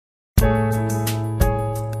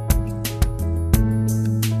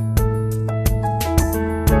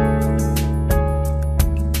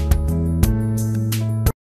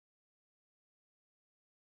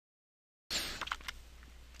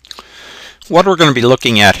what we're going to be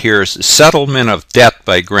looking at here is the settlement of debt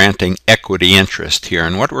by granting equity interest here.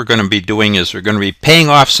 And what we're going to be doing is we're going to be paying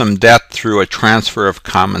off some debt through a transfer of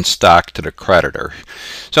common stock to the creditor.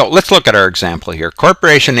 So let's look at our example here.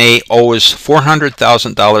 Corporation A owes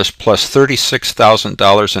 $400,000 plus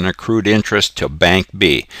 $36,000 in accrued interest to Bank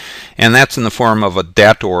B. And that's in the form of a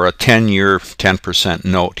debt or a 10-year 10%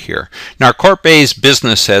 note here. Now Corp A's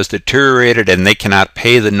business has deteriorated and they cannot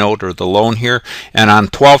pay the note or the loan here. And on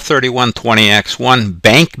 12/31/20X1,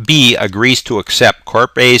 Bank B agrees to accept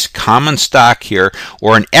Corp A's common stock here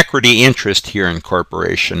or an equity interest here in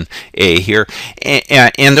Corporation A here.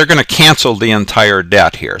 And they're going to cancel the entire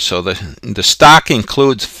debt here. So the stock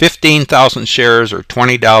includes 15,000 shares or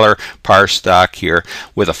 $20 par stock here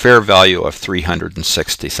with a fair value of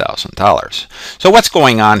 $360,000. So what's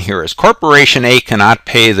going on here is Corporation A cannot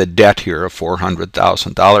pay the debt here of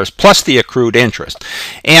 $400,000 plus the accrued interest.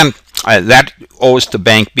 And that owes to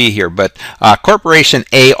Bank B here, but Corporation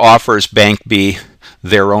A offers Bank B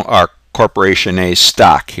their own Corporation A's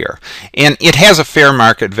stock here, and it has a fair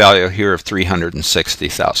market value here of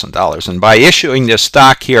 $360,000. And by issuing this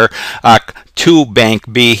stock here to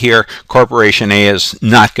Bank B here, Corporation A is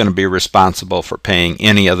not going to be responsible for paying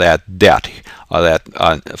any of that debt, that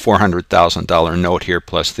 $400,000 note here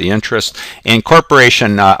plus the interest, and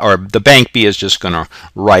Corporation or the Bank B is just going to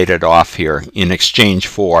write it off here in exchange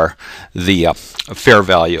for the fair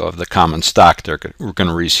value of the common stock we're going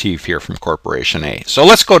to receive here from Corporation A. So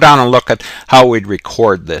let's go down and look at how we'd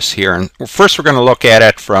record this here. And first we're going to look at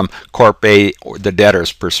it from Corp A, or the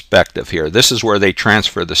debtor's perspective here. This is where they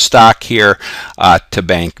transfer the stock here to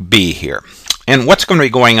Bank B here. And what's going to be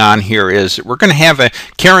going on here is we're going to have a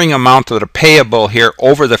carrying amount of the payable here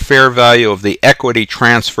over the fair value of the equity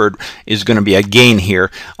transferred is going to be a gain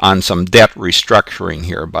here on some debt restructuring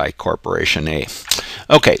here by Corporation A.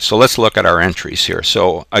 Okay, so let's look at our entries here.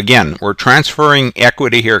 So again, we're transferring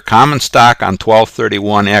equity here, common stock on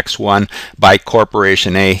 12/31/X1 by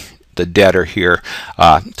Corporation A, the debtor here,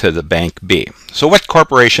 to the Bank B. So what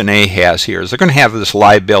Corporation A has here is they're going to have this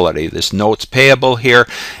liability, this notes payable here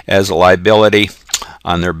as a liability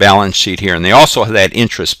on their balance sheet here, and they also have that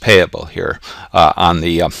interest payable here on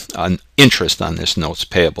the interest on this notes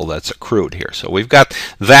payable that's accrued here. So we've got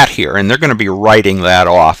that here, and they're going to be writing that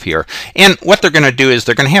off here. And what they're going to do is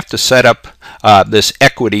they're going to have to set up these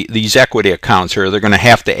equity accounts here. They're going to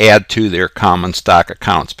have to add to their common stock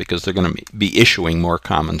accounts because they're going to be issuing more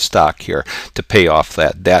common stock here to pay off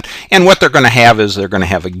that debt. And what they're going to have is they're going to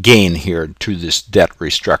have a gain here to this debt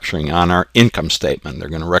restructuring on our income statement. They're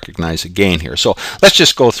going to recognize a gain here. So let's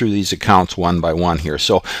just go through these accounts one by one here.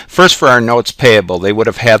 So first, for our notes payable, they would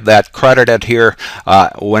have had that credited here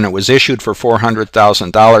when it was issued for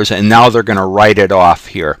 $400,000, and now they're going to write it off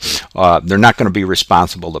here. They're not going to be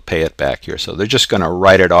responsible to pay it back here. So they're just going to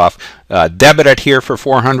write it off, debit it here for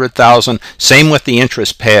 $400,000. Same with the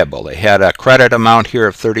interest payable. They had a credit amount here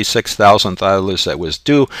of $36,000 that was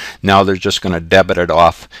due. Now they're just going to debit it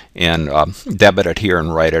off and debit it here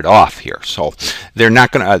and write it off here. So they're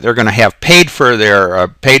not going to. They're going to have paid for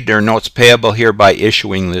their notes payable here by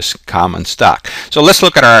issuing this common stock. So let's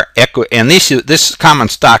look at our equity, and this common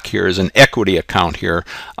stock here is an equity account here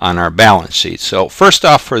on our balance sheet. So first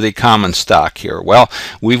off, for the common stock here, well,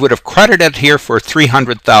 we would have credited here for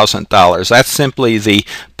 $300,000. That's simply the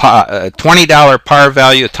 $20 par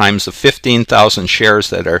value times the 15,000 shares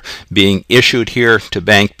that are being issued here to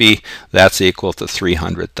Bank B. That's equal to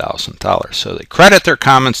 $300,000. So they credit their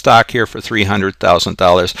common stock here for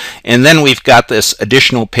 $300,000, and then we've got this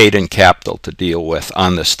additional paid-in capital to deal with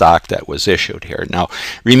on the stock that was issued here. Now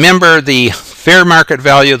remember, the fair market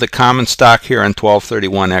value of the common stock here on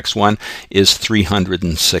 12/31/X1 is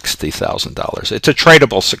 $360,000. It's a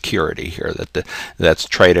tradable security here that's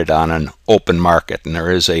traded on an open market, and there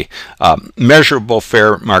is a measurable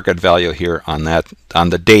fair market value here on that, on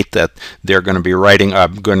the date that they're going to be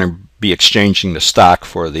be exchanging the stock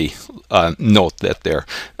for the note that their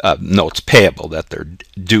notes payable that they're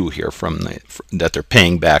due here that they're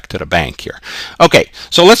paying back to the bank here. Okay,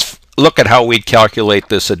 so let's look at how we'd calculate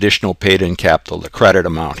this additional paid-in capital, the credit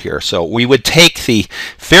amount here. So we would take the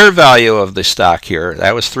fair value of the stock here,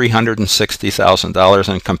 that was $360,000,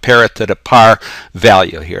 and compare it to the par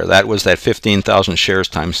value here. That was that 15,000 shares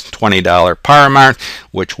times $20 par amount,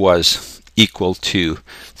 which was equal to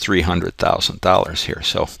 $300,000 here.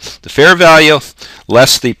 So the fair value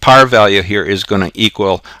less the par value here is going to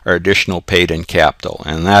equal our additional paid-in capital,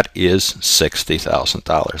 and that is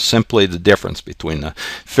 $60,000. Simply the difference between the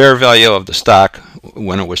fair value of the stock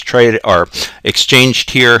when it was traded or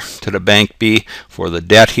exchanged here to the bank B for the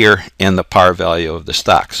debt here and the par value of the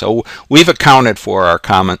stock. So we've accounted for our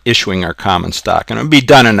issuing our common stock, and it'll be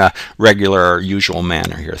done in a regular or usual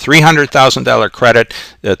manner here. $300,000 credit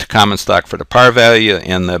to common stock for the par value,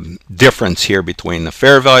 and the difference here between the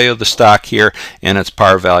fair value of the stock here and its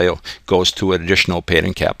par value goes to an additional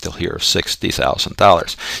paid-in capital here of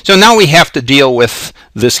 $60,000. So now we have to deal with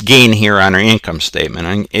this gain here on our income statement,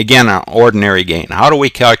 and again, an ordinary gain. How do we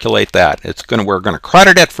calculate that? We're going to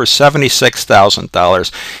credit it for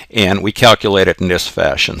 $76,000, and we calculate it in this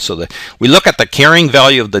fashion. So we look at the carrying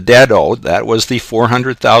value of the debt owed. That was the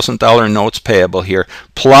 $400,000 notes payable here,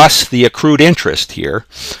 plus the accrued interest here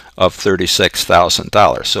of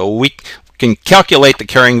 $36,000. So we can calculate the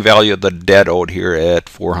carrying value of the debt owed here at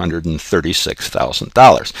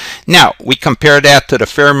 $436,000. Now, we compare that to the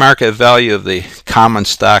fair market value of the common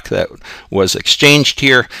stock that was exchanged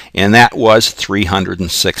here, and that was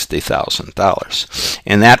 $360,000.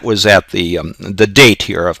 And that was at the date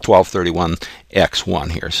here of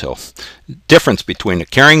 12/31/X1 here. So difference between the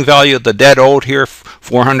carrying value of the debt owed here,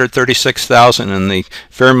 $436,000, and the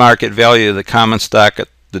fair market value of the common stock at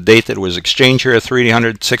the date that it was exchanged here at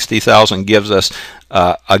 $360,000 gives us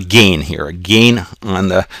a gain here, a gain on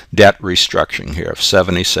the debt restructuring here of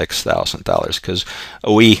 $76,000, because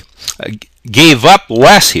we gave up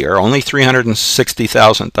less here, only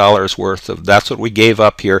 $360,000 worth of, that's what we gave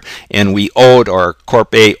up here, and we owed, or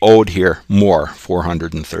Corp-A owed here more,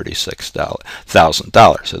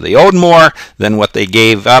 $436,000. So they owed more than what they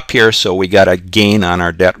gave up here, so we got a gain on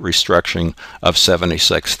our debt restructuring of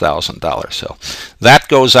 $76,000. So that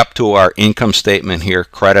goes up to our income statement here,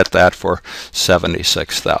 credit that for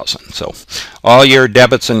 $76,000. So all your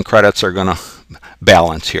debits and credits are going to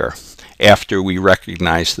balance here after we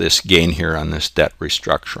recognize this gain here on this debt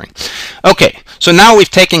restructuring. Okay, so now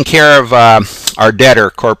we've taken care of our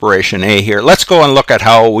debtor, Corporation A here. Let's go and look at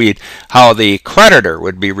how the creditor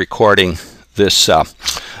would be recording this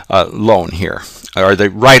loan here, or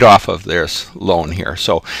the write-off of this loan here.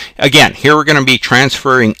 So again, here we're going to be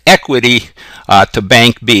transferring equity to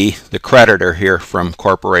Bank B, the creditor here from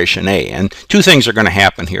Corporation A. And two things are going to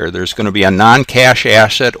happen here. There's going to be a non-cash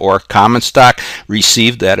asset or common stock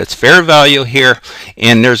received at its fair value here,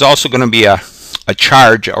 and there's also going to be a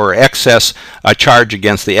charge or a charge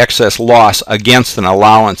against the excess loss against an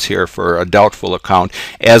allowance here for a doubtful account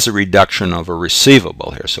as a reduction of a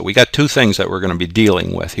receivable here. So we got two things that we're going to be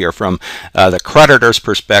dealing with here from the creditor's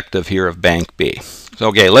perspective here of Bank B. So,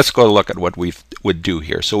 okay, let's go look at what we would do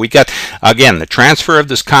here. So we got, again, the transfer of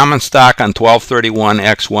this common stock on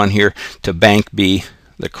 12/31/X1 here to Bank B,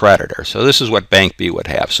 the creditor. So this is what Bank B would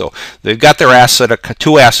have. So they've got their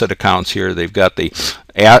two asset accounts here. They've got they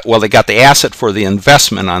got the asset for the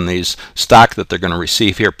investment on these stock that they're going to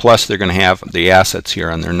receive here, plus they're going to have the assets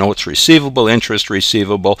here on their notes receivable, interest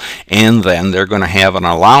receivable, and then they're going to have an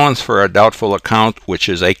allowance for a doubtful account, which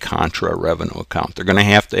is a contra revenue account. They're going to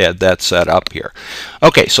have to add that set up here.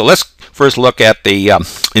 Okay, so let's first look at the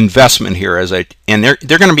investment here and they're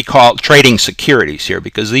going to be called trading securities here,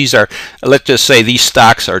 because these are, let's just say these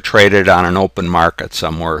stocks are traded on an open market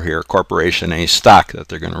somewhere here, Corporation A stock that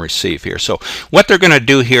they're going to receive here. So what they're going to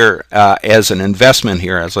do here as an investment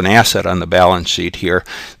here, as an asset on the balance sheet here,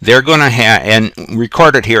 they're going to have, and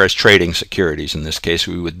record it here as trading securities. In this case,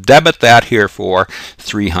 we would debit that here for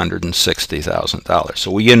 $360,000.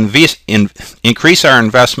 So we increase our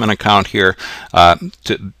investment account here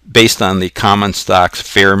based on the common stock's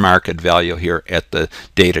fair market value here at the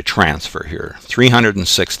date of transfer here,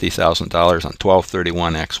 $360,000 on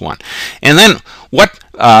 12/31/X1. And then what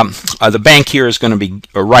the bank here is going to be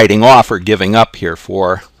writing off or giving up here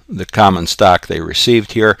for the common stock they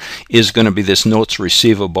received here is going to be this notes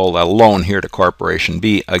receivable, a loan here to Corporation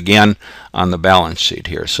B, again on the balance sheet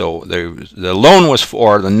here. So the loan was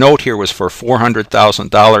for, the note here was for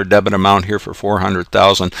 $400,000, debit amount here for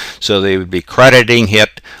 $400,000. So they would be crediting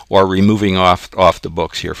it or removing off the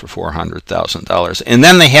books here for $400,000. And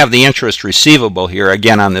then they have the interest receivable here,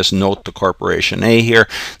 again on this note to Corporation A here.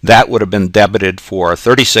 That would have been debited for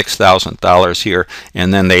 $36,000 here,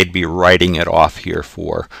 and then they'd be writing it off here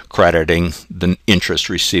for crediting the interest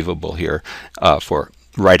receivable here for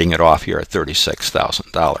writing it off here at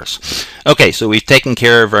 $36,000. Okay, so we've taken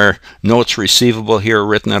care of our notes receivable here,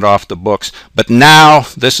 written it off the books, but now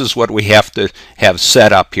this is what we have to have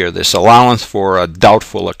set up here, this allowance for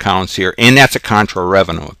doubtful accounts here, and that's a contra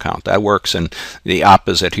revenue account. That works in the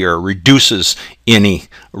opposite here, reduces any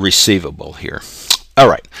receivable here. All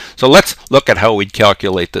right, so let's look at how we'd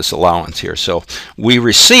calculate this allowance here. So we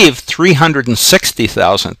received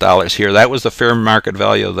 $360,000 here. That was the fair market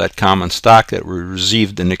value of that common stock that we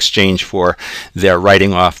received in exchange for their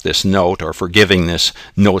writing off this note, or forgiving this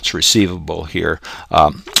notes receivable here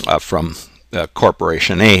from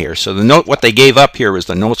Corporation A here. So the note, what they gave up here was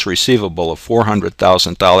the notes receivable of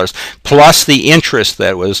 $400,000 plus the interest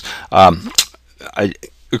that was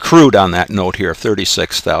accrued on that note here of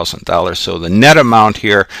 $36,000. So the net amount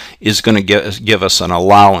here is going to give us an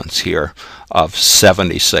allowance here of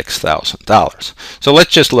 $76,000. So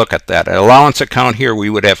let's just look at that. An allowance account here, we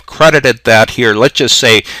would have credited that here, let's just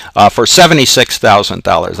say for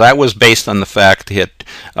 $76,000. That was based on the fact that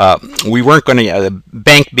we weren't going to,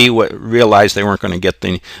 Bank B realized they weren't going to get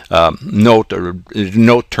the note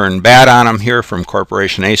turned bad on them here from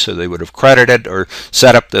Corporation A, so they would have credited or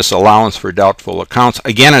set up this allowance for doubtful accounts,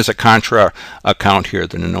 again as a contra account here,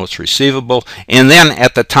 the notes receivable. And then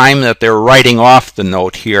at the time that they're writing off the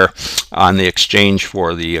note here on the exchange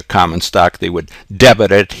for the common stock, they would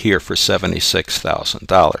debit it here for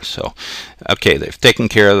 $76,000. So, okay, they've taken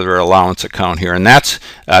care of their allowance account here, and that's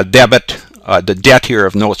debit. The debt here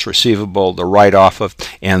of notes receivable, the write-off of,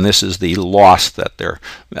 and this is the loss that they're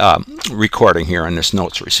recording here in this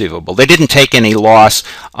notes receivable. They didn't take any loss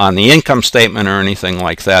on the income statement or anything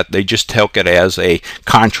like that. They just took it as a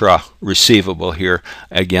contra receivable here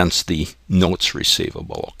against the notes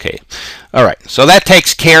receivable. Okay, all right. So that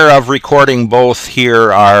takes care of recording both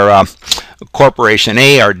here our Corporation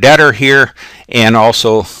A, our debtor here, and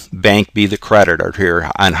also Bank B, the creditor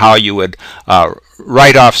here, on how you would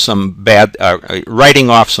writing off some bad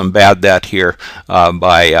debt here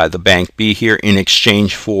by the Bank B here in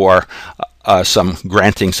exchange for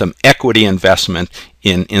granting some equity investment.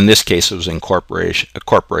 In this case, it was in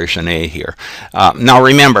Corporation A here. Now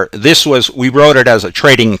remember, we wrote it as a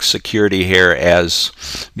trading security here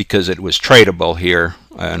because it was tradable here,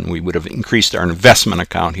 and we would have increased our investment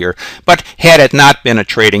account here. But had it not been a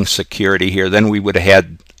trading security here, then we would have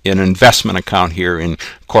had an investment account here in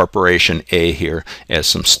Corporation A here as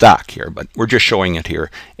some stock here, but we're just showing it here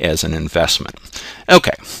as an investment.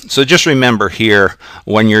 Okay, so just remember here,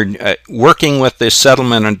 when you're working with this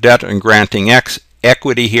settlement of debt and granting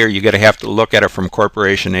equity here, you're going to have to look at it from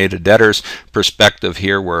Corporation A to debtor's perspective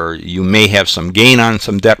here, where you may have some gain on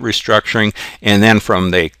some debt restructuring, and then from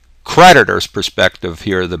the creditor's perspective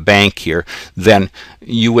here, the bank here, then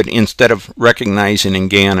you would, instead of recognizing and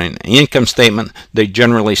gain on an income statement, they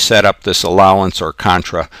generally set up this allowance or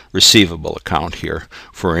contra receivable account here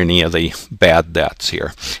for any of the bad debts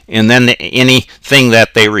here. And then anything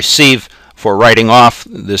that they receive for writing off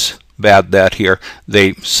this bad debt here,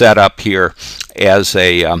 they set up here as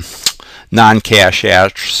a non-cash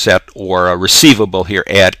asset or a receivable here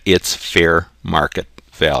at its fair market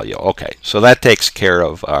value. Okay, so that takes care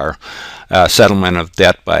of our settlement of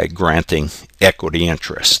debt by granting equity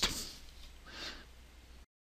interest.